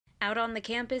Out on the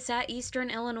campus at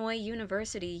Eastern Illinois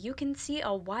University, you can see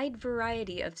a wide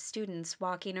variety of students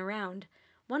walking around.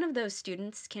 One of those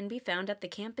students can be found at the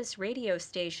campus radio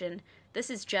station. This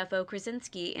is Jeff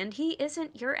Okrasinski, and he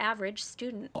isn't your average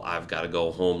student. I've got to go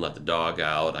home, let the dog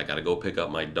out, I got to go pick up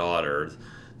my daughter,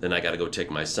 then I got to go take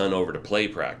my son over to play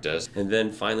practice. And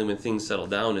then finally when things settle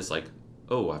down, it's like,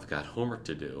 oh, I've got homework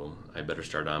to do. I better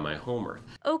start on my homework.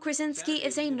 Okrasinski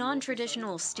is a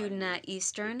non-traditional student at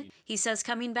Eastern. He says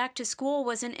coming back to school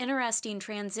was an interesting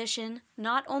transition,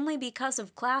 not only because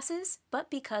of classes, but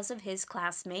because of his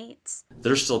classmates.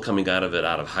 They're still coming out of it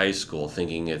out of high school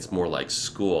thinking it's more like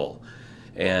school.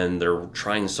 And they're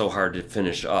trying so hard to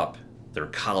finish up their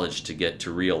college to get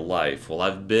to real life. Well,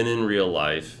 I've been in real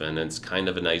life, and it's kind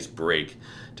of a nice break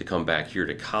to come back here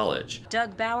to college.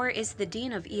 Doug Bauer is the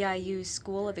dean of EIU's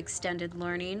School of Extended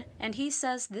Learning, and he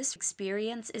says this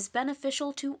experience is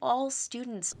beneficial to all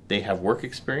students. They have work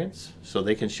experience, so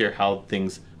they can share how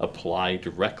things apply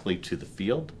directly to the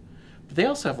field. But they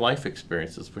also have life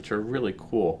experiences, which are really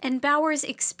cool. And Bauer's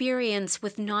experience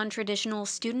with non-traditional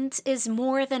students is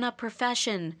more than a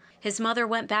profession. His mother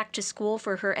went back to school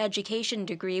for her education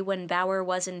degree when Bauer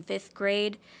was in 5th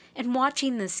grade, and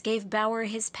watching this gave Bauer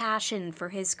his passion for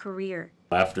his career.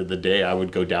 After the day, I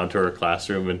would go down to her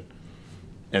classroom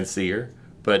and see her,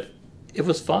 but it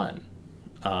was fun.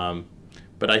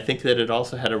 But I think that it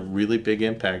also had a really big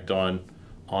impact on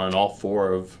all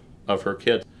four of her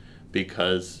kids,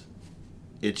 because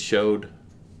it showed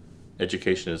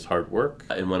education is hard work.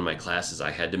 In one of my classes,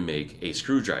 I had to make a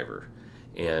screwdriver,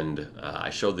 and I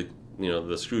showed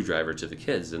the screwdriver to the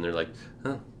kids, and they're like,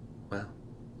 "Oh, wow,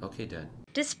 okay, Dad."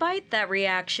 Despite that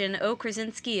reaction,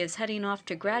 Okrasinski is heading off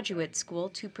to graduate school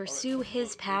to pursue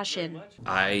his passion.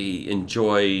 I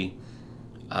enjoy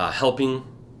helping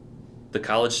the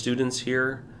college students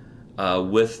here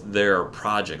with their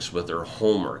projects, with their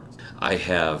homework. I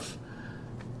have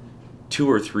 2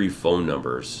 or 3 phone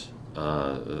numbers,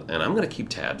 and I'm going to keep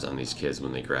tabs on these kids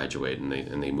when they graduate and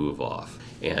they move off.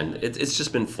 And it's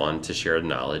just been fun to share the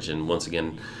knowledge, and once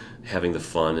again, having the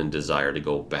fun and desire to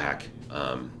go back,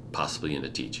 possibly into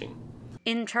teaching.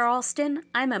 In Charleston,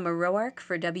 I'm Emma Roark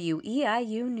for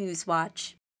WEIU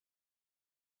Newswatch.